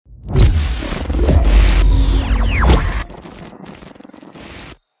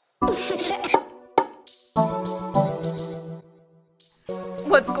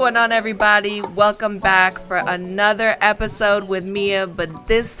What's going on, everybody? Welcome back for another episode with Mia, but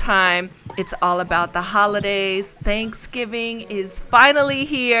this time it's all about the holidays. Thanksgiving is finally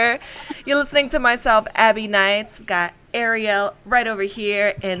here. You're listening to myself, Abby Knights. We've got Ariel right over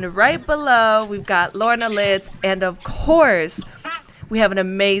here, and right below we've got Lorna Litz, and of course we have an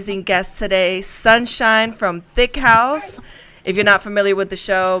amazing guest today, Sunshine from Thick House. If you're not familiar with the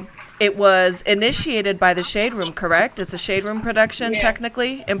show, it was initiated by the Shade Room, correct? It's a Shade Room production,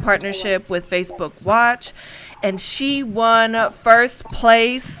 technically, in partnership with Facebook Watch. And she won first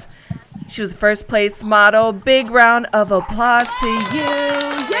place. She was first place model. Big round of applause to you.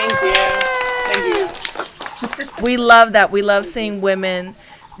 Thank you. We love that. We love seeing women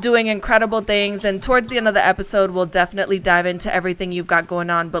doing incredible things. And towards the end of the episode, we'll definitely dive into everything you've got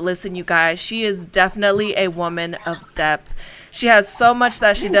going on. But listen, you guys, she is definitely a woman of depth. She has so much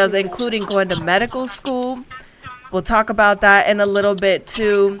that she does, including going to medical school. We'll talk about that in a little bit,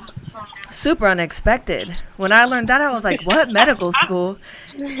 too. Super unexpected. When I learned that, I was like, what? Medical school?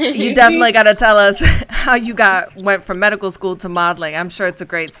 You definitely got to tell us how you went from medical school to modeling. I'm sure it's a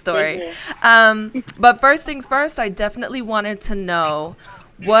great story. But first things first, I definitely wanted to know,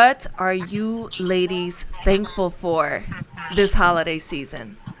 what are you ladies thankful for this holiday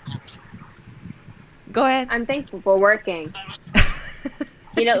season? Go ahead. I'm thankful for working.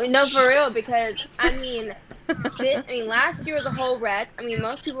 No, for real, because last year was a whole wreck.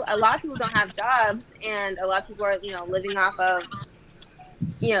 A lot of people don't have jobs, and a lot of people are, living off of,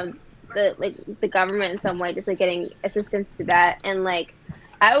 the government in some way, just like getting assistance to that. And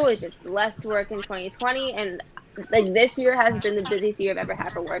I was just blessed to work in 2020, and this year has been the busiest year I've ever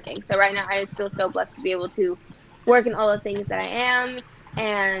had for working. So right now, I just feel so blessed to be able to work in all the things that I am,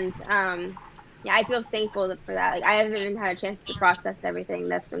 and yeah, I feel thankful for that. I haven't even had a chance to process everything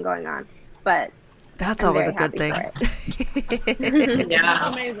that's been going on, but that's always a good thing. Yeah,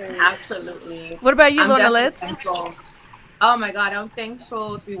 amazing. Absolutely. What about you, Lorna Litz? Oh my God, I'm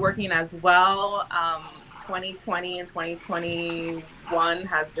thankful to be working as well. 2020 and 2021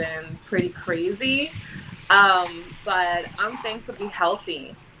 has been pretty crazy, but I'm thankful to be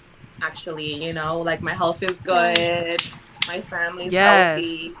healthy. Actually, my health is good, my family's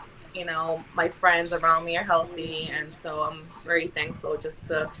healthy. My friends around me are healthy, and so I'm very thankful just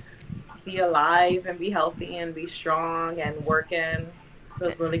to be alive and be healthy and be strong and working.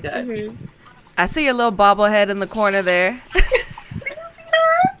 Feels really good. Mm-hmm. I see your little bobblehead in the corner there.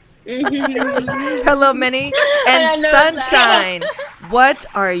 Her little mini. And Sunshine, what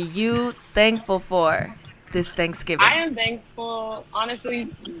are you thankful for this Thanksgiving? I am thankful,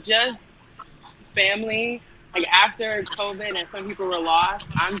 honestly, just family. After COVID and some people were lost,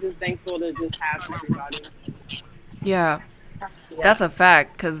 I'm just thankful to just have everybody. Yeah, that's a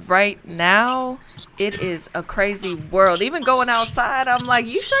fact. Because right now, it is a crazy world. Even going outside, I'm like,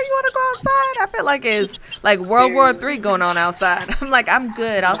 you sure you want to go outside? I feel like it's like World War III going on outside. I'm like, I'm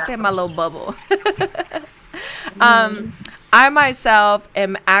good. I'll stay in my little bubble. I myself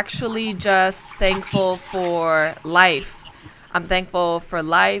am actually just thankful for life. I'm thankful for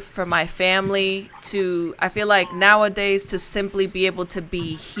life, for my family, I feel like nowadays to simply be able to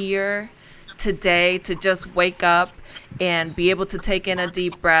be here today, to just wake up and be able to take in a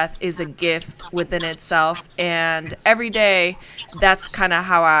deep breath is a gift within itself. And every day, that's kind of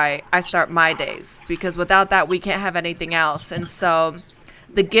how I start my days, because without that, we can't have anything else. And so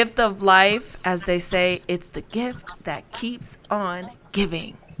the gift of life, as they say, it's the gift that keeps on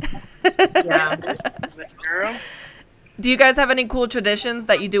giving. Yeah. Girl. Do you guys have any cool traditions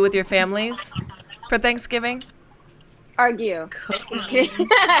that you do with your families for Thanksgiving? Argue.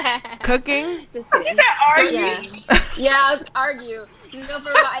 Cooking? You said argue? Yeah, argue. For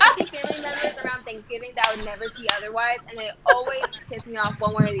real, I see family members around Thanksgiving that I would never see otherwise, and they always piss me off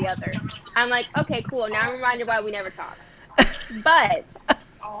one way or the other. I'm like, okay, cool. Now I'm reminded why we never talk. But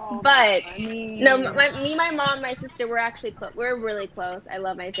my mom, my sister, we're actually close. We're really close. I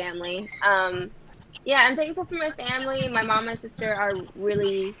love my family. Yeah, I'm thankful for my family. My mom and my sister are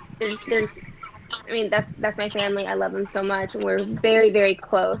really, that's my family. I love them so much, and we're very, very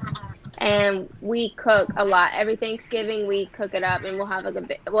close. And we cook a lot. Every Thanksgiving, we cook it up, and we'll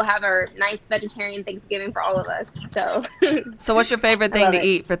have our nice vegetarian Thanksgiving for all of us. So what's your favorite thing to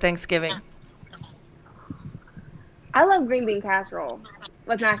eat for Thanksgiving? I love green bean casserole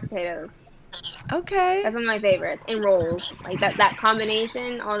with mashed potatoes. Okay. That's one of my favorites. And rolls. That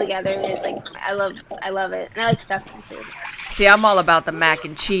combination all together is I love it. And I like stuffing too. See, I'm all about the mac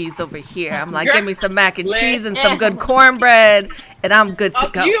and cheese over here. I'm like, give me some mac and cheese and some good cornbread, and I'm good to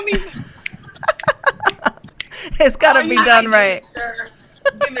go. It's got to be done right.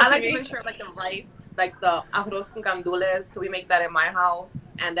 I like to make sure the rice like the arroz con gandules. So we make that in my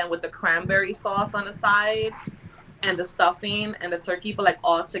house, and then with the cranberry sauce on the side, and the stuffing and the turkey, but like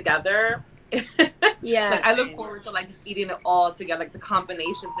all together. Yeah. Like I look forward to like just eating it all together, like the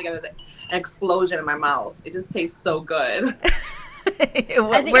combination together, the explosion in my mouth. It just tastes so good.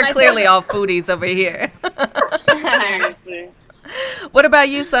 We're clearly all foodies over here. Seriously. What about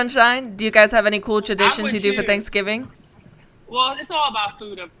you, Sunshine? Do you guys have any cool traditions you do for Thanksgiving? Well, it's all about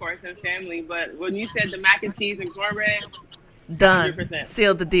food, of course, and family. But when you said the mac and cheese and cornbread, Done. 100%.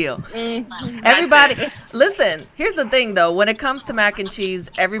 Sealed the deal. Everybody, listen, here's the thing though. When it comes to mac and cheese,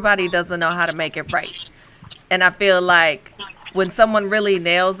 everybody doesn't know how to make it right. And I feel like when someone really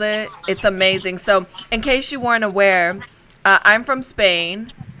nails it, it's amazing. So in case you weren't aware, I'm from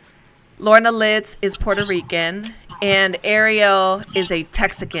Spain. Lorna Litz is Puerto Rican. And Ariel is a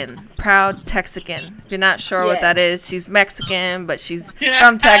Texican, proud Texican. If you're not sure what that is, she's Mexican, but she's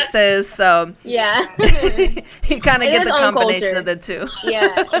from Texas. So yeah, you kind of get the combination of the two.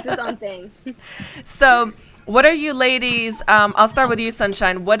 Yeah, it's its own thing. So what are you ladies, I'll start with you,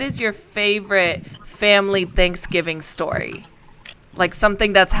 Sunshine. What is your favorite family Thanksgiving story? Like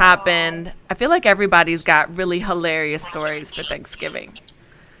something that's happened. I feel like everybody's got really hilarious stories for Thanksgiving.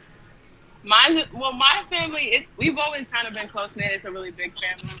 My family, we've always kind of been close-knit. It's a really big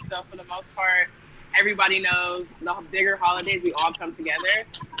family. So for the most part, everybody knows the bigger holidays, we all come together.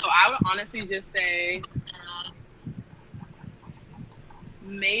 So I would honestly just say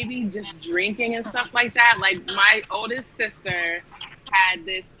maybe just drinking and stuff like that. Like my oldest sister had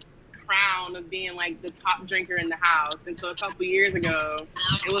this crown of being like the top drinker in the house. And so a couple years ago,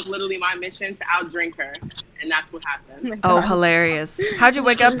 it was literally my mission to outdrink her. And that's what happened. Oh, hilarious. How'd you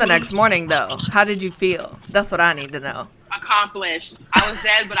wake up the next morning, though? How did you feel? That's what I need to know. Accomplished. I was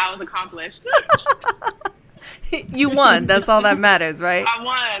dead, but I was accomplished. You won. That's all that matters, right? I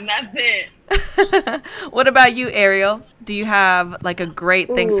won. That's it. What about you, Ariel? Do you have like a great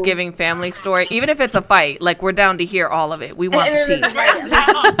Thanksgiving family story? Even if it's a fight, like we're down to hear all of it. We want the tea.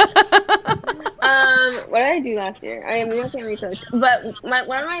 What did I do last year? I mean, we can't research. But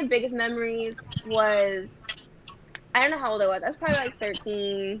one of my biggest memories was, I don't know how old I was. I was probably like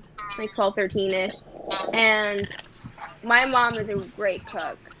 13, like 12, 13-ish. And my mom is a great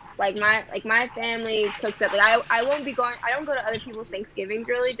cook. Like my family cooks up. Like I won't be going. I don't go to other people's Thanksgivings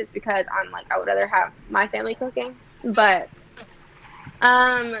really, just because I'm like I would rather have my family cooking. But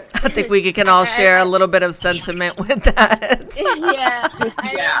I think we can all share a little bit of sentiment with that. Yeah,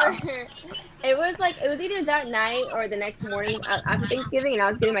 I remember it was either that night or the next morning after Thanksgiving, and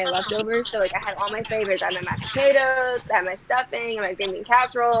I was getting my leftovers. So like I had all my favorites. I had my mashed potatoes, I had my stuffing, I had my green bean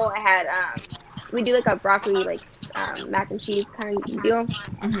casserole. I had we do like a broccoli like mac and cheese kind of deal,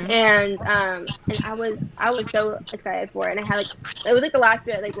 and I was so excited for it. And I had like it was like the last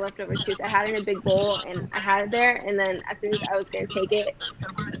bit like leftovers too. So I had it in a big bowl and I had it there. And then as soon as I was gonna take it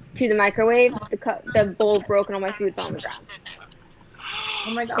to the microwave, the bowl broke and all my food fell on the ground.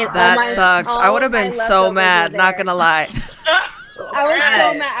 Oh my god, that sucks. I would have been so mad. Not gonna lie. I was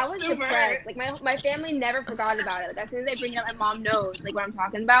so mad. I was depressed. Like my family never forgot about it. Like as soon as I bring it up, my mom knows like what I'm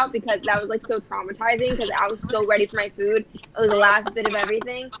talking about because that was like so traumatizing because I was so ready for my food. It was the last bit of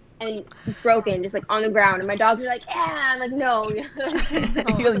everything and broken, just like on the ground. And my dogs are like, yeah. I'm like, no.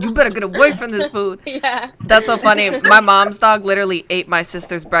 You better get away from this food. Yeah. That's so funny. My mom's dog literally ate my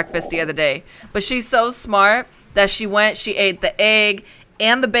sister's breakfast the other day, but she's so smart that she ate the egg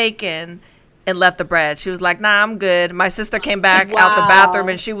and the bacon and left the bread. She was like, nah, I'm good. My sister came back out the bathroom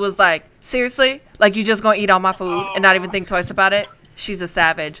and she was like, seriously? Like, you just gonna eat all my food and not even think twice about it? She's a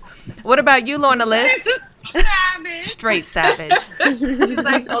savage. What about you, Lorna Litz? Savage. Straight savage. She's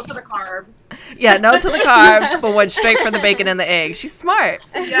like, no to the carbs. Yeah, no to the carbs, but went straight for the bacon and the egg. She's smart.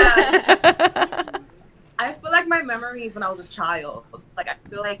 Yeah. I feel like my memories when I was a child, like I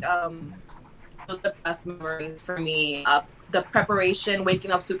feel like those are the best memories for me. The preparation,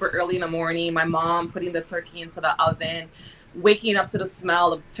 waking up super early in the morning, my mom putting the turkey into the oven, waking up to the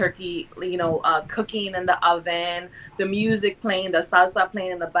smell of turkey, cooking in the oven, the music playing, the salsa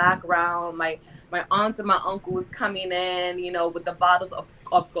playing in the background, my aunts and my uncles coming in, with the bottles of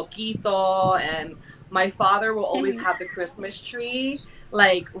coquito, and my father will always have the Christmas tree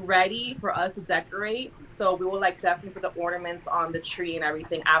like ready for us to decorate. So we will like definitely put the ornaments on the tree and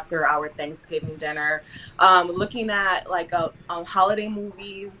everything after our Thanksgiving dinner. Looking at like holiday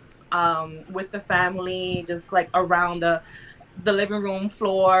movies with the family, just like around the living room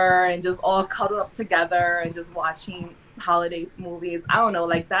floor and just all cuddled up together and just watching holiday movies. I don't know,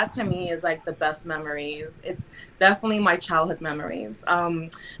 like that to me is like the best memories. It's definitely my childhood memories.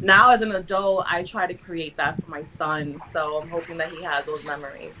 Now as an adult, I try to create that for my son, so I'm hoping that he has those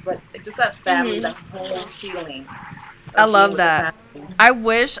memories. But just that family, that whole feeling. I love that. I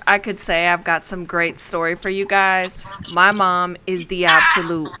wish I could say I've got some great story for you guys. My mom is the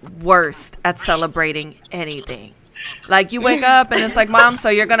absolute worst at celebrating anything. Like, you wake up and it's like, Mom, so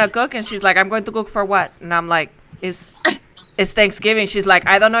you're gonna cook? And she's like, I'm going to cook for what? And I'm like, it's Thanksgiving. She's like,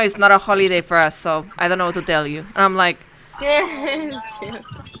 I don't know, it's not a holiday for us, so I don't know what to tell you. And I'm like,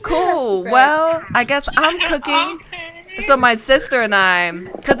 cool, well, I guess I'm cooking. So my sister and I,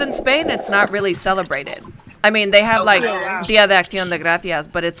 because in Spain it's not really celebrated. I mean, they have like Dia de Acción de Gracias,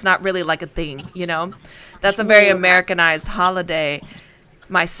 but it's not really like a thing, you know? That's a very Americanized holiday.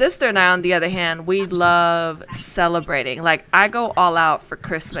 My sister and I, on the other hand, we love celebrating. Like, I go all out for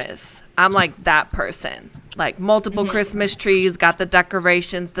Christmas. I'm like that person. Like, multiple Christmas trees, got the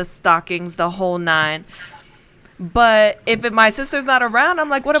decorations, the stockings, the whole nine. But if my sister's not around, I'm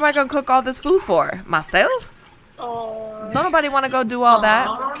like, what am I going to cook all this food for? Myself? Don't nobody want to go do all that.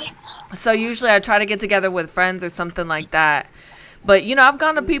 So usually I try to get together with friends or something like that. But, you know, I've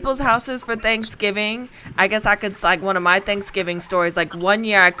gone to people's houses for Thanksgiving. I guess I could, like, one of my Thanksgiving stories, like, one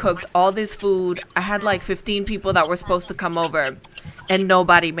year I cooked all this food. I had, like, 15 people that were supposed to come over, and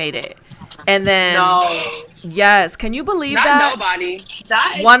nobody made it. And then, yes, can you believe that? Nobody.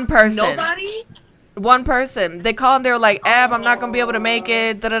 One person. Nobody? One person. They called and they were like, Ab, I'm not going to be able to make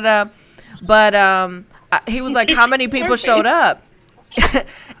it, da-da-da. But he was like, how many people showed up?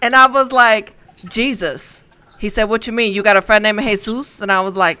 And I was like, Jesus. He said, what you mean? You got a friend named Jesus? And I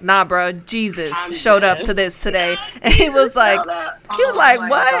was like, nah, bro, Jesus showed up to this today. And he was like, what?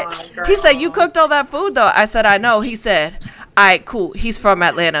 God, he said, you cooked all that food, though? I said, I know. He said, all right, cool. He's from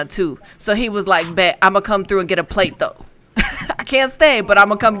Atlanta, too. So he was like, bet, I'm going to come through and get a plate, though. I can't stay, but I'm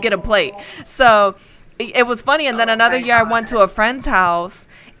going to come get a plate. So it was funny. And then another year I went to a friend's house.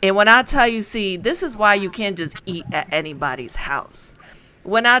 And when I tell you, see, this is why you can't just eat at anybody's house.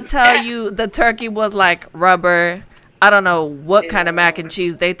 When I tell you the turkey was like rubber, I don't know what kind of mac and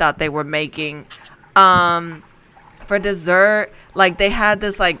cheese they thought they were making. For dessert, like they had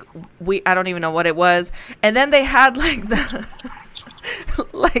this like I don't even know what it was, and then they had like the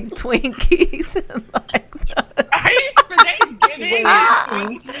like Twinkies and like for Thanksgiving.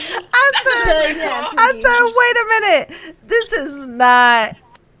 I said, wait a minute, this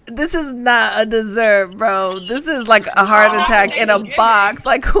is not a dessert, bro. This is like a heart attack in a box.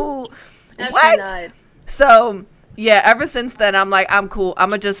 Like, who? That's what? nuts. So, yeah, ever since then, I'm like, I'm cool. I'm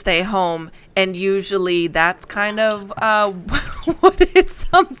going to just stay home. And usually that's kind of what it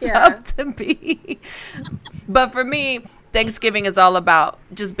sums up to be. But for me, Thanksgiving is all about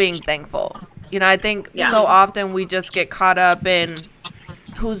just being thankful. You know, I think so often we just get caught up in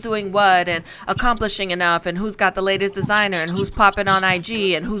who's doing what and accomplishing enough and who's got the latest designer and who's popping on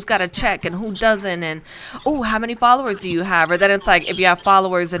IG and who's got a check and who doesn't, and oh, how many followers do you have? Or then it's like, if you have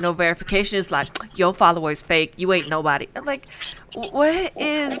followers and no verification, it's like, your followers fake, you ain't nobody. I'm like, what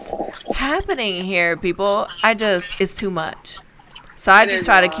is happening here, people? It's too much. So I just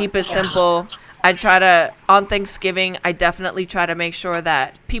try to keep it simple. I try to, on Thanksgiving, I definitely try to make sure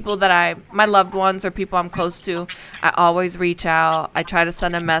that people that my loved ones or people I'm close to, I always reach out. I try to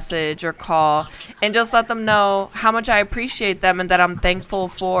send a message or call and just let them know how much I appreciate them and that I'm thankful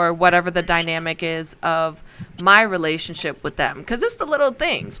for whatever the dynamic is of my relationship with them. Because it's the little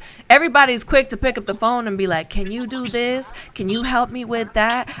things. Everybody's quick to pick up the phone and be like, can you do this? Can you help me with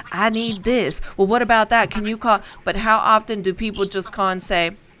that? I need this. Well, what about that? Can you call? But how often do people just call and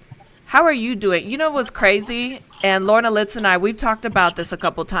say, how are you doing? You know what's crazy? And Lorna Litz and I, we've talked about this a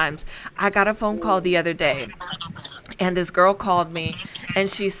couple times. I got a phone call the other day, and this girl called me, and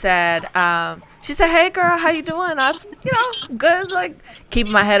she said, hey, girl, how you doing? I was, good, like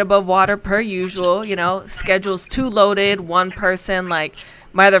keeping my head above water per usual, schedule's too loaded, one person, like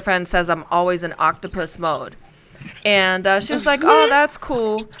my other friend says I'm always in octopus mode. And she was like, oh, that's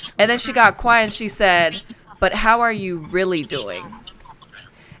cool. And then she got quiet, and she said, but how are you really doing?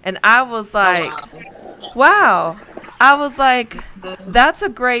 And I was like, wow. I was like, that's a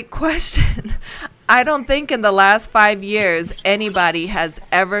great question. I don't think in the last 5 years anybody has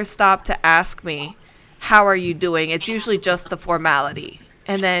ever stopped to ask me, how are you doing? It's usually just the formality.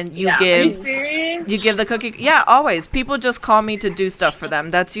 And then you give the cookie. Yeah, always. People just call me to do stuff for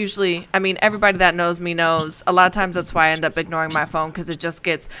them. That's usually, everybody that knows me knows. A lot of times that's why I end up ignoring my phone, because it just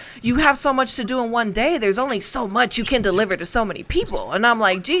gets, you have so much to do in one day. There's only so much you can deliver to so many people. And I'm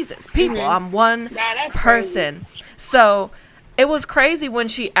like, Jesus, people, I'm one person. Crazy. So it was crazy when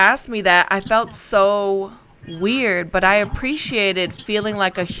she asked me that. I felt so weird, but I appreciated feeling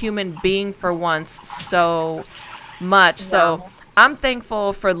like a human being for once so much. So I'm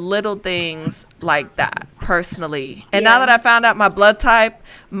thankful for little things like that personally. And now that I found out my blood type,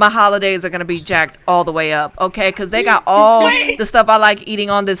 my holidays are going to be jacked all the way up. Okay. Because they got all the stuff I like eating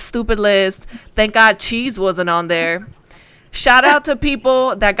on this stupid list. Thank God cheese wasn't on there. Shout out to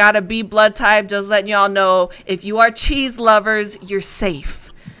people that got a B blood type. Just letting y'all know, if you are cheese lovers, you're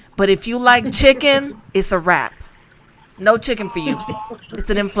safe. But if you like chicken, it's a wrap. No chicken for you. It's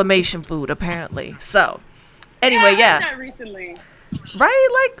an inflammation food, apparently. So, anyway, I heard that recently.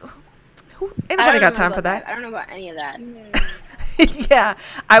 Right? Like, anybody got time for that? I don't know about any of that. Yeah,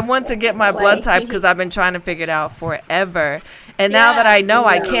 I want to get my blood type because I've been trying to figure it out forever. And now that I know,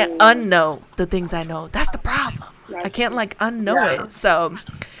 I can't unknow the things I know. That's the problem. I can't like unknow it.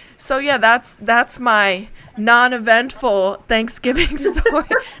 So yeah, that's my non-eventful Thanksgiving story.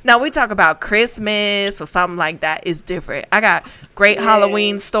 Now we talk about Christmas or something like that is different. I got great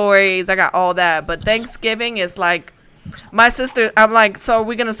Halloween stories. I got all that. But Thanksgiving is like, my sister, I'm like, so are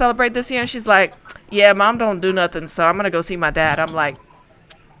we going to celebrate this year? And she's like, yeah, Mom don't do nothing, so I'm going to go see my dad. I'm like,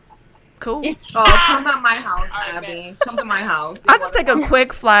 cool. Oh, come to my house, Abby. Come to my house. I'll just take a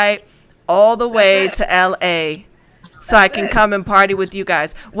quick flight all the way to LA so I can come and party with you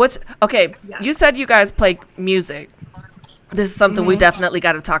guys. You said you guys play music. This is something we definitely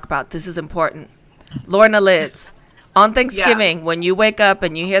got to talk about. This is important. Lorna Lids, on Thanksgiving, when you wake up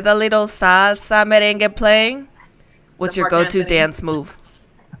and you hear the little salsa merengue playing, what's your go-to dance move?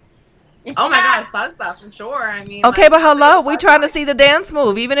 Oh my God, salsa for sure. I mean, okay, but hello, we trying to see the dance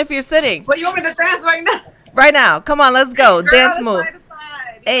move, even if you're sitting. But you want me to dance right now? Right now, come on, let's go. Girl, dance move.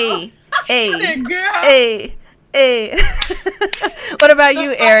 Hey, Hey. What about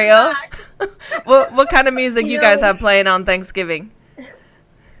you, Ariel? What kind of music you guys have playing on Thanksgiving?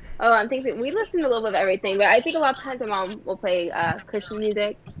 Oh, I'm thinking we listen to a little bit of everything, but I think a lot of times my mom will play Christian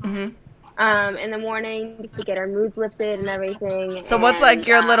music. In the morning, just to get our moods lifted and everything. So what's like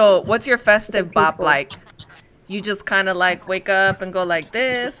your what's your festive bop like? You just kind of like wake up and go like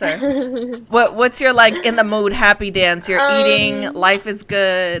this, or what's your like in the mood happy dance? You're eating, life is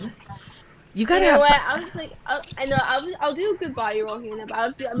good. You gotta have some. I was like, I'll do a good body roll here and there, but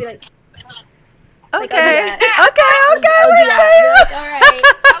I'll be like. Okay. All right.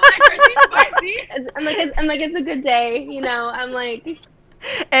 I'm like, it's a good day, you know. I'm like.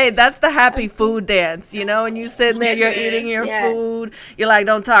 Hey, that's the happy food dance, you know, and you sitting there, you're eating your food. You're like,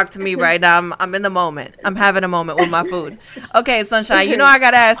 don't talk to me right now. I'm in the moment. I'm having a moment with my food. Okay, Sunshine, you know I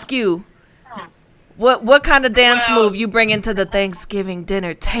got to ask you, what kind of dance move you bring into the Thanksgiving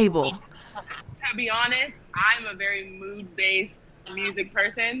dinner table? To be honest, I'm a very mood-based music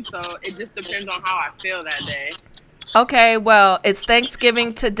person, so it just depends on how I feel that day. Okay, well, it's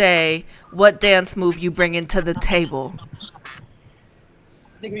Thanksgiving today. What dance move you bring into the table?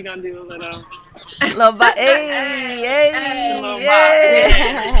 I think we're gonna do a little hey.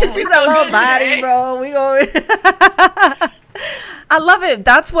 She's a little body, bro. We going. I love it.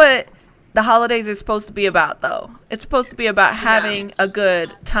 That's what the holidays are supposed to be about, though. It's supposed to be about having a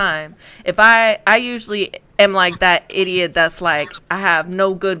good time. If I usually am like that idiot that's like, I have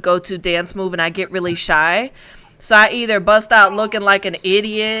no good go-to dance move and I get really shy. So I either bust out looking like an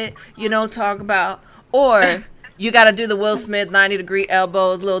idiot, you know, talk about, or you got to do the Will Smith 90-degree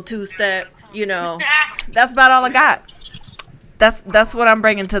elbows, little two-step, you know. That's about all I got. That's what I'm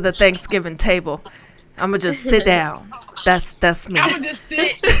bringing to the Thanksgiving table. I'm going to just sit down. That's me. I'm going to just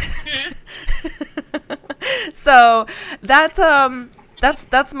sit. So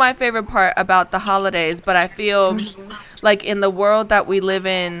that's my favorite part about the holidays. But I feel like in the world that we live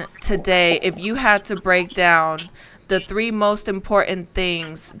in today, if you had to break down the 3 most important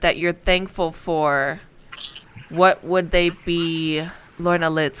things that you're thankful for, what would they be? Lorna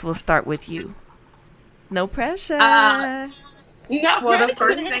Litz, we'll start with you. No pressure. Well, the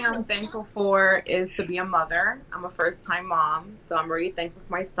first thing I'm thankful for is to be a mother. I'm a first-time mom, so I'm really thankful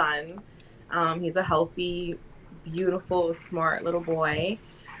for my son. He's a healthy, beautiful, smart little boy.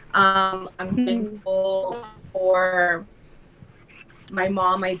 I'm thankful for my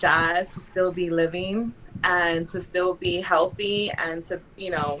mom, my dad to still be living and to still be healthy and to, you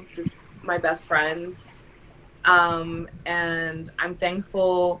know, just my best friends. And I'm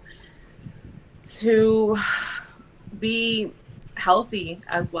thankful to be healthy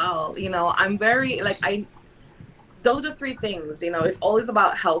as well. You know, I'm very those are 3 things, you know, it's always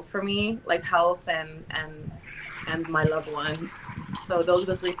about health for me, like health and my loved ones. So those are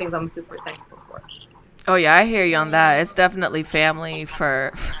the 3 things I'm super thankful for. Oh yeah, I hear you on that. It's definitely family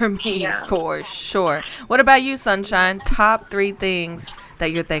for me, for sure. What about you, Sunshine? Top 3 things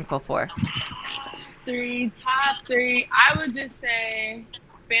that you're thankful for? Top three. I would just say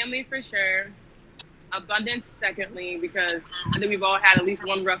family for sure. Abundance secondly, because I think we've all had at least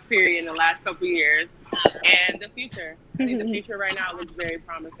one rough period in the last couple of years. And the future. I think the future right now looks very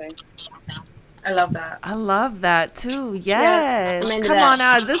promising. I love that. I love that too. Yes. Yeah, I'm into Come that. on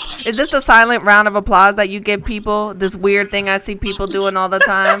now. Is this a silent round of applause that you give people? This weird thing I see people doing all the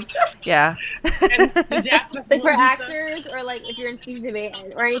time? Yeah. And the Jasper Like for Lisa- actors, or like if you're in speech debate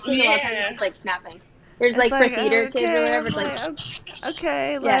or anything, a lot of times Yeah. it's like snapping. There's It's like for theater kids or whatever. I'm It's like,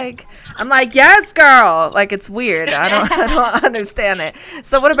 okay, Yeah. like I'm like, yes, girl. Like it's weird. I don't understand it.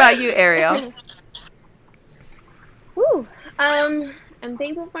 So what about you, Ariel? woo. I'm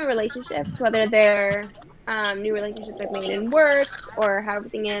thankful for my relationships, whether they're new relationships I've made in work or how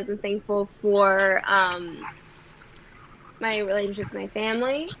everything is. I'm thankful for my relationships with my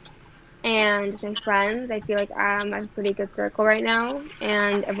family and my friends. I feel like I have a pretty good circle right now,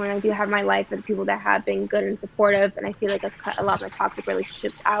 and everyone I do have in my life are the people that have been good and supportive, and I feel like I've cut a lot of my toxic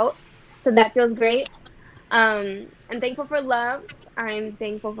relationships out, so that feels great. I'm thankful for love. I'm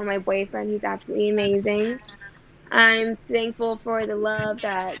thankful for my boyfriend. He's absolutely amazing. I'm thankful for the love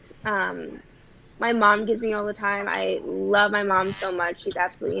that my mom gives me all the time. I love my mom so much. She's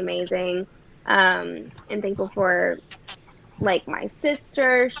absolutely amazing. And thankful for like my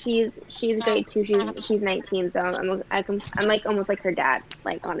sister. She's great too. She's 19, so I'm like almost like her dad.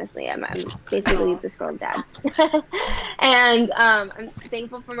 Like honestly, I'm basically this girl's dad. And I'm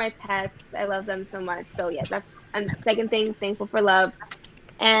thankful for my pets. I love them so much. So yeah, that's second thing. Thankful for love.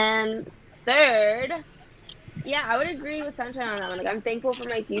 And third, yeah, I would agree with Sunshine on that one. Like, I'm thankful for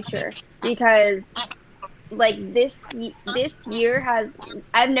my future because, like, this year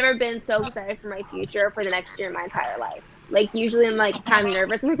I've never been so excited for my future for the next year in my entire life. Like, usually I'm, like, kind of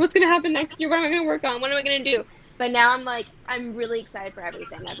nervous. I'm like, what's going to happen next year? What am I going to work on? What am I going to do? But now I'm, like, I'm really excited for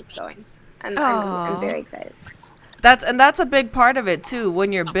everything as it's going. I'm very excited. That's a big part of it too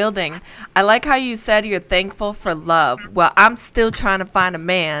when you're building. I like how you said you're thankful for love. Well, I'm still trying to find a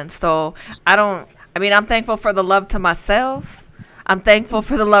man, so I'm thankful for the love to myself. I'm thankful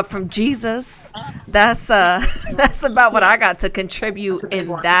for the love from Jesus. That's about what I got to contribute in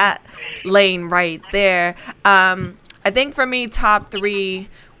that lane right there. I think for me, top three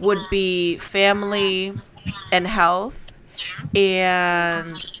would be family and health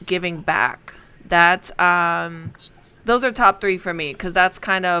and giving back. Those are top three for me because that's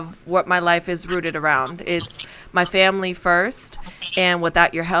kind of what my life is rooted around. It's my family first, and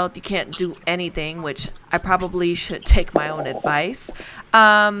without your health, you can't do anything, which I probably should take my own advice.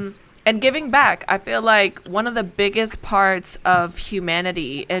 And giving back, I feel like one of the biggest parts of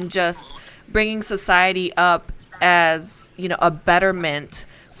humanity and just bringing society up as, a betterment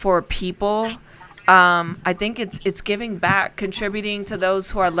for people. I think it's giving back, contributing to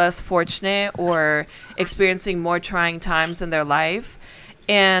those who are less fortunate or experiencing more trying times in their life.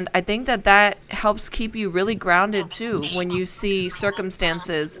 And I think that helps keep you really grounded too when you see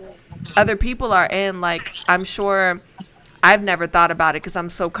circumstances other people are in. Like, I'm sure I've never thought about it because I'm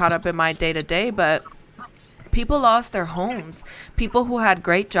so caught up in my day to day, but people lost their homes. People who had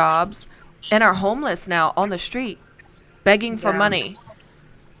great jobs and are homeless now on the street, begging for money.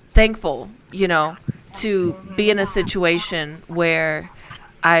 Thankful, to be in a situation where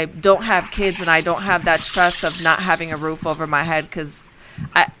I don't have kids and I don't have that stress of not having a roof over my head because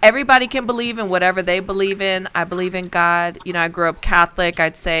everybody can believe in whatever they believe in. I believe in God. I grew up Catholic.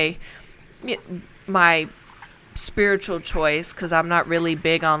 I'd say my spiritual choice, because I'm not really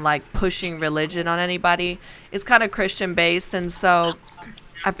big on like pushing religion on anybody, is kind of Christian based. And so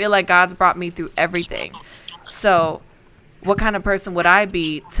I feel like God's brought me through everything. So what kind of person would I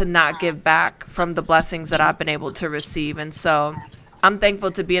be to not give back from the blessings that I've been able to receive? And so I'm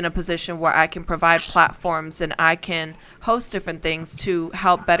thankful to be in a position where I can provide platforms and I can host different things to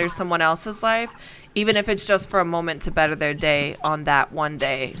help better someone else's life, even if it's just for a moment to better their day on that one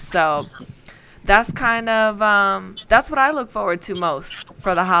day. So that's kind of, that's what I look forward to most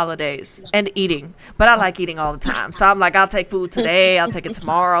for the holidays, and eating. But I like eating all the time. So I'm like, I'll take food today, I'll take it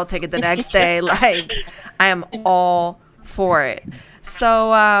tomorrow, I'll take it the next day. Like, I am all for it.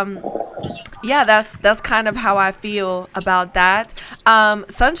 So yeah, that's kind of how I feel about that.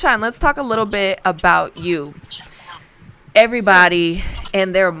 Sunshine, let's talk a little bit about you. Everybody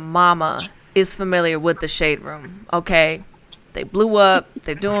and their mama is familiar with the Shade Room, okay? They blew up,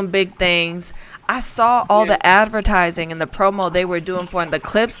 they're doing big things. I saw all the advertising and the promo they were doing for, and the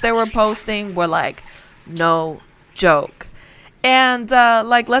clips they were posting were like no joke. And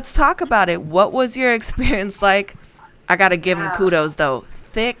like, let's talk about it. What was your experience like? I gotta give them kudos though.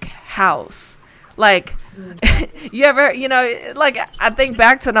 Thick house. Like, you ever, like, I think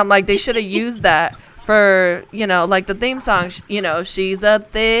back to it, I'm like, they should have used that for for, like the theme song, she's a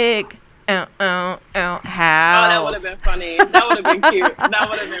thick house. Oh, that would have been funny. That would have been cute. That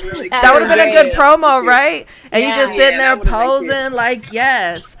would have been really cute. That would have been a good promo, right? And Yeah. you just sitting there that would've been cute. posing like,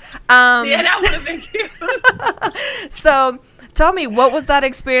 yes. Yeah, that would have been cute. So tell me, what was that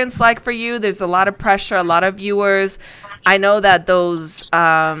experience like for you? There's a lot of pressure, a lot of viewers. I know that those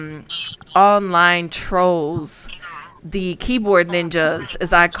online trolls, the keyboard ninjas,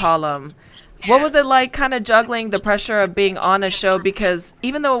 as I call them, what was it like kind of juggling the pressure of being on a show? Because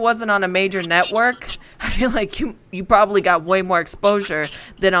even though it wasn't on a major network, I feel like you probably got way more exposure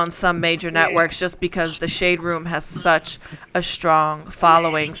than on some major networks, just because the Shade Room has such a strong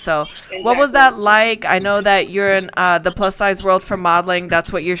following. So what was that like? I know that you're in the plus size world for modeling.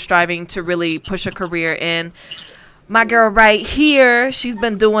 That's what you're striving to really push a career in. My girl right here, she's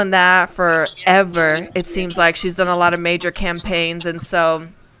been doing that forever. It seems like she's done a lot of major campaigns. And so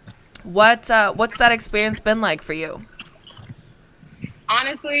what's that experience been like for you?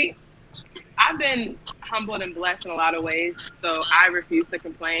 Honestly, I've been humbled and blessed in a lot of ways, so I refuse to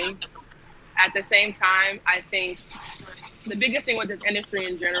complain. At the same time, I think the biggest thing with this industry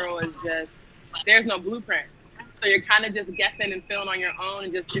in general is just there's no blueprint. So you're kind of just guessing and feeling on your own,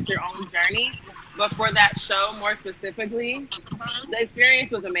 and just it's your own journey. But for that show more specifically, the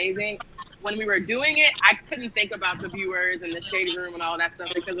experience was amazing. When we were doing it, I couldn't think about the viewers and the Shade Room and all that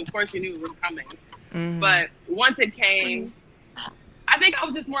stuff, because of course you knew it was coming. Mm-hmm. But once it came, I think I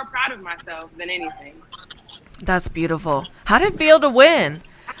was just more proud of myself than anything. That's beautiful. How did it feel to win?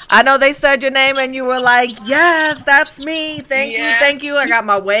 I know they said your name and you were like, yes, that's me. Thank you. I got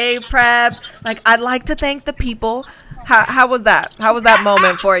my wave prepped. Like, I'd like to thank the people. How was that? How was that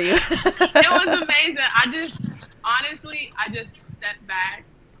moment for you? It was amazing. I just stepped back,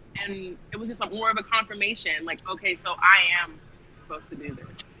 and it was just more of a confirmation. Like, okay, so I am supposed to do this.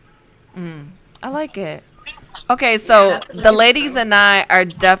 I like it. Okay, so the ladies and I are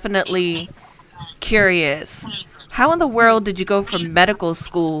definitely curious. How in the world did you go from medical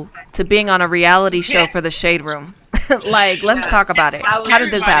school to being on a reality show for the Shade Room? Like, let's talk about it. How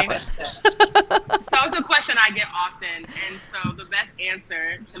did this happen? So it's a question I get often, and so the best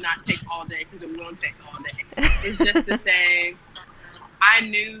answer, to not take all day, because it won't take all day, is just to say I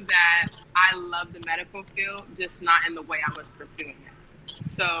knew that I loved the medical field, just not in the way I was pursuing it.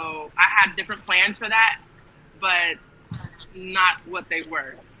 So I had different plans for that, but not what they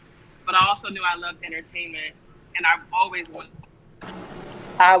were. But I also knew I loved entertainment, and I've always wanted.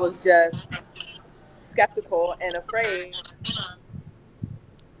 I was just skeptical and afraid.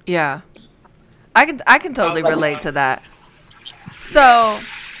 Yeah. I can totally relate to that. So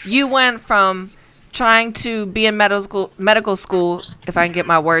you went from trying to be in medical school, if I can get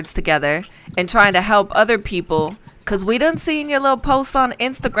my words together, and trying to help other people, because we done seen your little posts on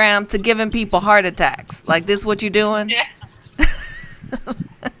Instagram, to giving people heart attacks. Like, this what you doing? Yeah.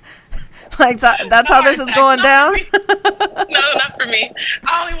 Like, that's how this is going down? No, not for me.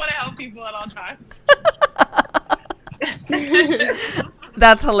 I only want to help people at all times.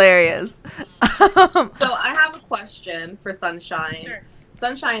 That's hilarious. So I have a question for Sunshine. Sure.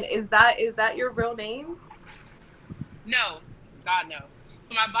 Sunshine, is that your real name? No. God, no.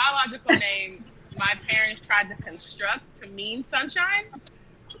 So my biological name, my parents tried to construct to mean sunshine.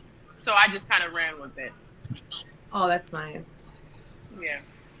 So I just kind of ran with it. Oh, that's nice. Yeah.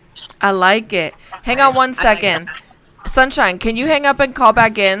 I like it. Hang on one second. Sunshine, can you hang up and call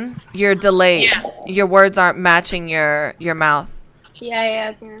back in? You're delayed. Yeah. Your words aren't matching your mouth.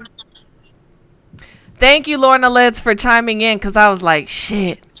 Yeah. Thank you, Lorna Litz, for chiming in, because I was like,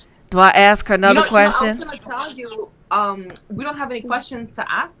 shit. Do I ask her another question? I was going to tell you, we don't have any questions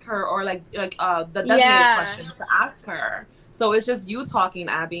to ask her, or the designated questions to ask her. So it's just you talking,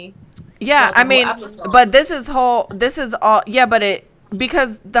 Abby. Yeah, I mean, but this is all, yeah, but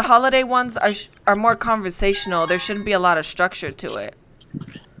because the holiday ones are more conversational, there shouldn't be a lot of structure to it.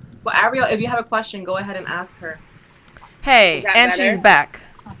 Well, Ariel, if you have a question, go ahead and ask her. Hey, and better? she's back.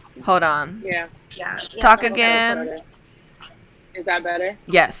 Hold on. Yeah. Talk again. Is that better?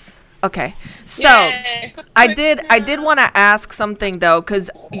 Yes. Okay. So Yay. I did want to ask something though, because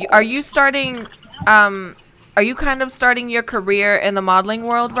are you kind of starting your career in the modeling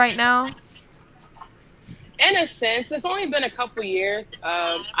world right now? In a sense, it's only been a couple years.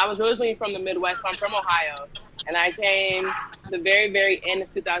 I was originally from the Midwest, so I'm from Ohio. And I came the very, very end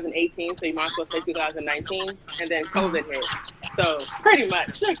of 2018, so you might as well say 2019. And then COVID hit. So, pretty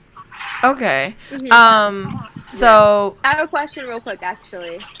much. Okay. Mm-hmm. So... I have a question real quick,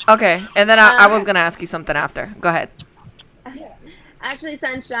 actually. Okay. And then I was going to ask you something after. Go ahead. Actually,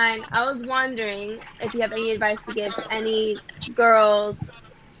 Sunshine, I was wondering if you have any advice to give any girls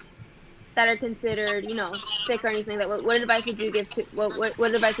that are considered, sick or anything. That what advice would you give to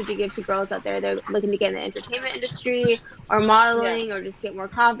what advice would you give to girls out there? They're looking to get in the entertainment industry or modeling or just get more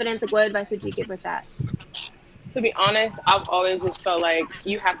confidence. Like, what advice would you give with that? To be honest, I've always just felt like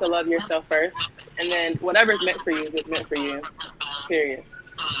you have to love yourself first, and then whatever's meant for you is meant for you. Period.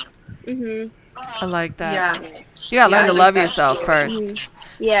 Mhm. I like that. Yeah. You gotta learn to love that's yourself true. first.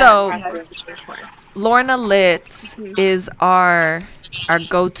 Yeah. So Lorna Litz is our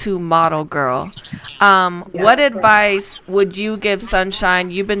go-to model girl. What advice would you give Sunshine?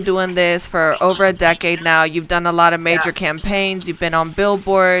 You've been doing this for over a decade now. You've done a lot of major campaigns. You've been on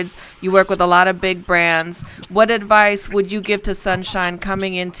billboards. You work with a lot of big brands. What advice would you give to Sunshine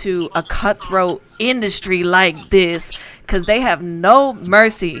coming into a cutthroat industry like this? Because they have no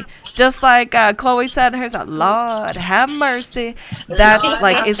mercy. Just like Chloe said in hers, Lord have mercy. That's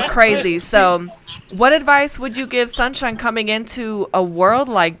like, it's crazy. So what advice would you give Sunshine coming into a world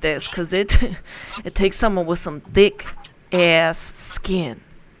like this? Because it takes someone with some thick ass skin.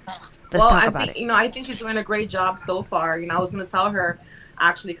 Let's talk about it. I think she's doing a great job so far. I was going to tell her,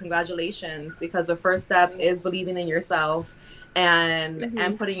 actually, congratulations, because the first step is believing in yourself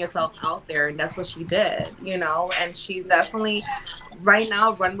and putting yourself out there, and that's what she did, and she's definitely right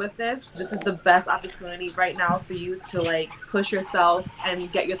now, run with this. This is the best opportunity right now for you to like push yourself and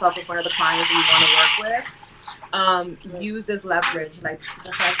get yourself in front of the clients that you want to work with. Use this leverage, like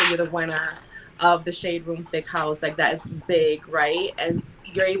the fact that you're the winner of the Shade Room Thick House, like that is big, right? And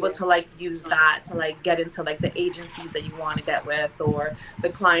you're able to like use that to like get into like the agencies that you want to get with or the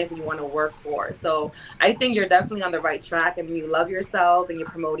clients that you want to work for. So I think you're definitely on the right track. I mean, you love yourself and you're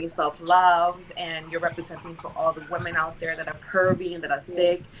promoting self-love and you're representing for all the women out there that are curvy and that are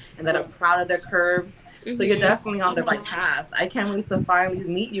thick and that are proud of their curves. So you're definitely on the right path. I can't wait to finally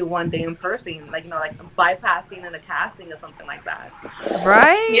meet you one day in person, like bypassing in a casting or something like that.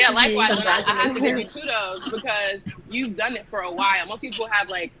 Right? Yeah, likewise. I have to give you kudos because you've done it for a while. Most people have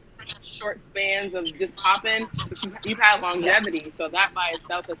like short spans of just popping, but you've had longevity, so that by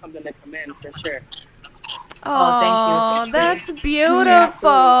itself is something to commend for sure. Oh, thank you. That's beautiful.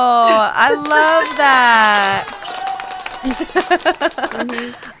 I love that.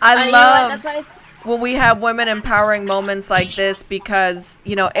 I love when we have women empowering moments like this because,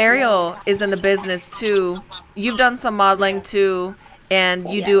 Ariel is in the business too. You've done some modeling too, and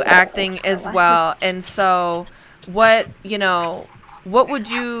you do acting as well. And so what would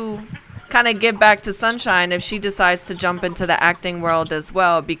you kind of give back to Sunshine if she decides to jump into the acting world as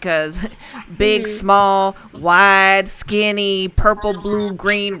well? Because big, small, wide, skinny, purple, blue,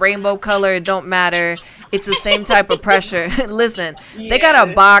 green, rainbow color, it don't matter. It's the same type of pressure. Listen, they got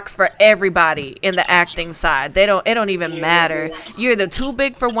a box for everybody in the acting side. It don't even matter. You're either too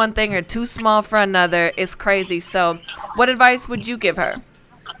big for one thing or too small for another. It's crazy. So what advice would you give her?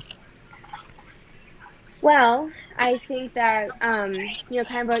 Well, I think that, kind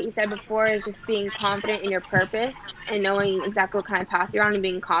of what you said before is just being confident in your purpose and knowing exactly what kind of path you're on and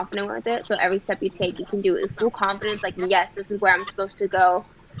being confident with it. So every step you take, you can do it with full confidence. Like, yes, this is where I'm supposed to go.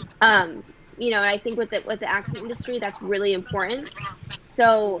 And I think with the acting industry, that's really important.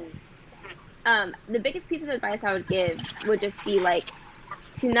 So the biggest piece of advice I would give would just be like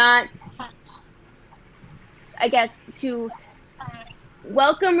to not, I guess, to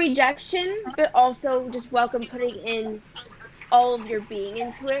welcome rejection, but also just welcome putting in all of your being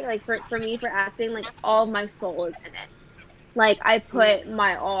into it. Like for me, for acting, like all of my soul is in it. Like I put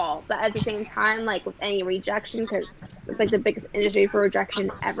my all, but at the same time, like with any rejection, because it's like the biggest industry for rejection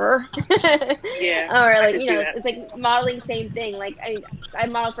ever. Yeah. Or like it's like modeling, same thing. Like I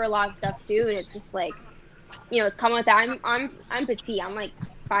model for a lot of stuff too, and it's just like it's common with that. I'm petite. I'm like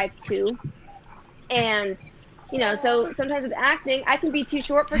 5'2", and so sometimes with acting, I can be too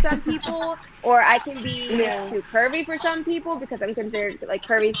short for some people, or I can be too curvy for some people because I'm considered like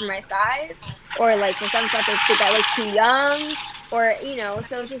curvy for my size, or like for some stuff it's I look too young, or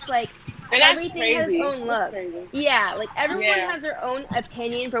so it's just like everything has its own look. Yeah, like everyone has their own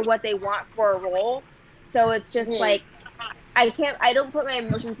opinion for what they want for a role, so it's just like I don't put my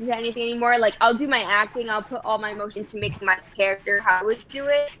emotions into anything anymore. Like I'll do my acting, I'll put all my emotion to make my character how I would do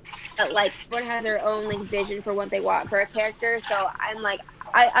it. But like everyone has their own like vision for what they want for a character. So I'm like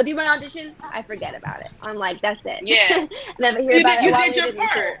I'll do my audition, I forget about it. I'm like, that's it. Yeah. And then I hear about it. You did your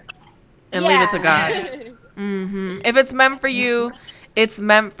part. And leave it to God. If it's meant for you, it's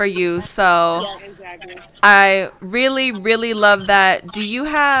meant for you. So exactly. I really, really love that. Do you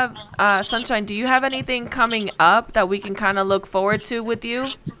have, Sunshine, do you have anything coming up that we can kind of look forward to with you?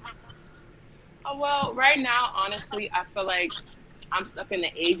 Well, right now, honestly, I feel like I'm stuck in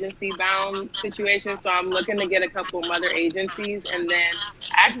the agency bound situation, so I'm looking to get a couple of other agencies, and then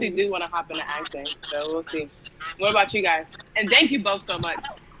I actually do want to hop into acting. So we'll see. What about you guys? And thank you both so much,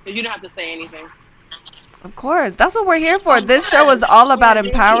 because you don't have to say anything. Of course. That's what we're here for. This show is all about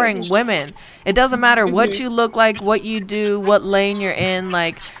empowering women. It doesn't matter what you look like, what you do, what lane you're in.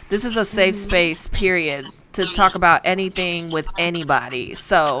 Like, this is a safe space, period, to talk about anything with anybody.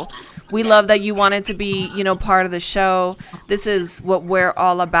 So we love that you wanted to be, part of the show. This is what we're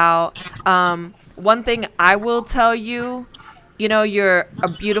all about. One thing I will tell you, you're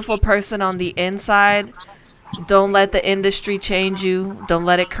a beautiful person on the inside. Don't let the industry change you. Don't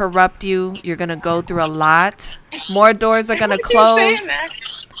let it corrupt you. You're going to go through a lot. More doors are going to close.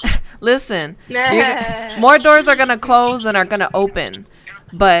 Listen, more doors are going to close than are going to open.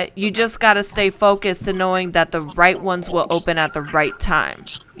 But you just got to stay focused to knowing that the right ones will open at the right time,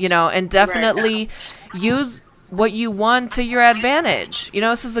 and definitely use what you want to your advantage.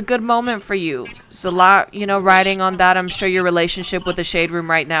 This is a good moment for you. It's a lot, riding on that. I'm sure your relationship with the Shade Room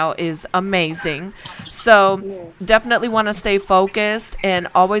right now is amazing. So definitely want to stay focused and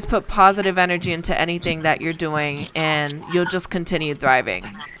always put positive energy into anything that you're doing, and you'll just continue thriving.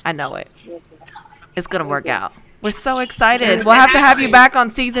 I know it. It's going to work out. We're so excited. We'll have to have you back on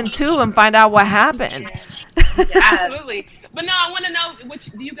season 2 and find out what happened. Yeah, absolutely. But no, I want to know,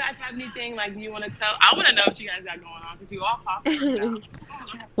 do you guys have anything you want to tell? I want to know what you guys got going on, because you all talking.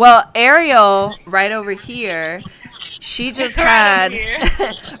 Well, Ariel, right over here, she just had,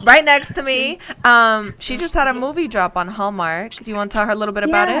 right next to me, she just had a movie drop on Hallmark. Do you want to tell her a little bit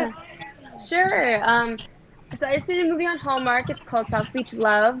about it? Sure. So I just did a movie on Hallmark. It's called South Beach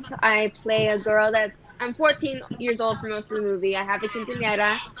Love. I play a girl I'm 14 years old for most of the movie. I have a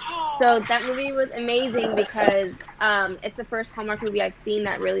quinceañera. So that movie was amazing because it's the first Hallmark movie I've seen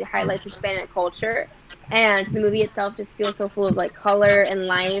that really highlights Hispanic culture. And the movie itself just feels so full of color and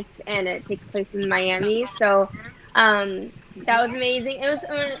life, and it takes place in Miami. So that was amazing.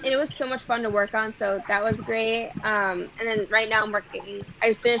 It was so much fun to work on, so that was great. And then right now I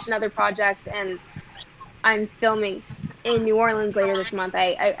just finished another project, and I'm filming in New Orleans later this month.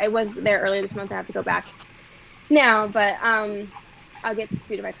 I was there earlier this month. I have to go back now, but I'll get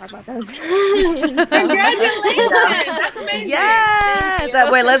sued if I talk about those. Congratulations! That's amazing.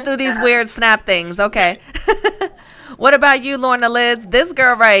 Yes! Wait, let's do these weird snap things. Okay. What about you, Lorna Lids? This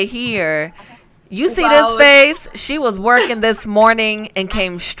girl right here. You see this face? She was working this morning and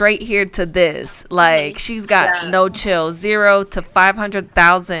came straight here to this. She's got no chill. 0 to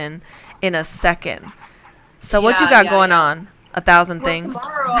 500,000 in a second. So what you got going on? 1,000 things.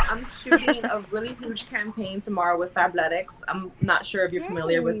 Tomorrow I'm shooting a really huge campaign tomorrow with Fabletics. I'm not sure if you're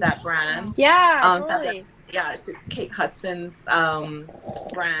familiar with that brand. Yeah, totally. Yeah, it's Kate Hudson's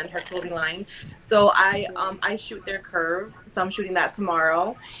brand, her clothing line. So I shoot their Curve, so I'm shooting that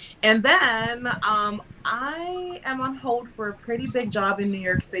tomorrow. And then I am on hold for a pretty big job in New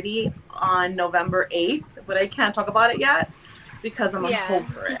York City on November 8th, but I can't talk about it yet because I'm on hold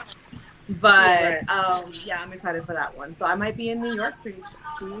for it. But I'm excited for that one. So I might be in New York pretty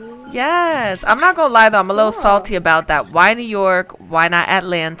soon. Yes. I'm not gonna lie though, I'm a little salty about that. Why New York? Why not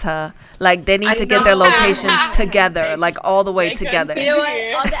Atlanta? They need to get their locations together, all the way together. You know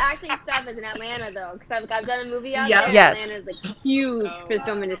what? All the acting stuff is in Atlanta though, because I've done a movie out there. Yes. Atlanta's huge for the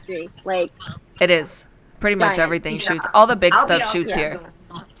film industry. It is. Pretty much everything shoots. All the big stuff shoots here.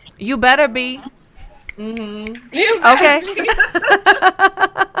 You better be. Mm-hmm. Okay.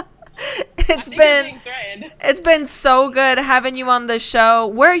 It's been so good having you on the show.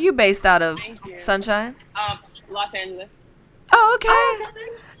 Where are you based out of? Sunshine? Los Angeles. Oh, okay.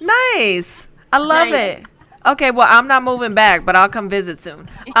 Nice. I love it. Okay, well, I'm not moving back, but I'll come visit soon.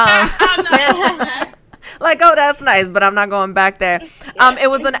 That's nice, but I'm not going back there. It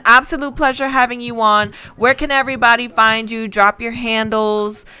was an absolute pleasure having you on. Where can everybody find you? Drop your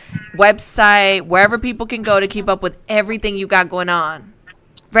handles, website, wherever people can go to keep up with everything you got going on.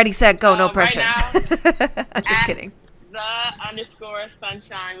 Ready, set, go. No pressure. Right I'm just kidding.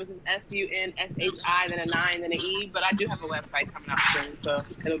 _sunshine, which is SUNSHI, then a 9, then an E. But I do have a website coming out soon, so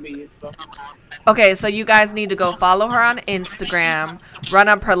it'll be useful. Okay, so you guys need to go follow her on Instagram, run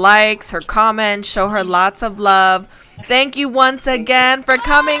up her likes, her comments, show her lots of love. Thank you once again for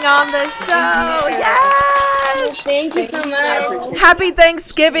coming on the show. Yes! Thank you so much. Happy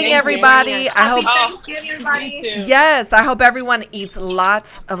Thanksgiving, everybody. Happy Thanksgiving, everybody. Yes, I hope everyone eats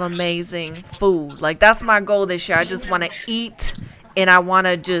lots of amazing food. That's my goal this year. I just want to eat and I want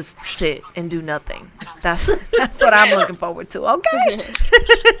to just sit and do nothing. That's what I'm looking forward to. Okay.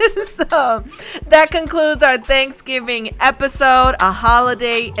 So that concludes our Thanksgiving episode, a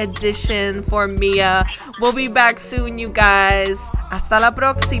holiday edition for Mia. We'll be back soon, you guys. Hasta la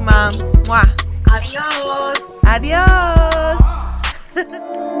próxima. Mwah. Adios. Adios.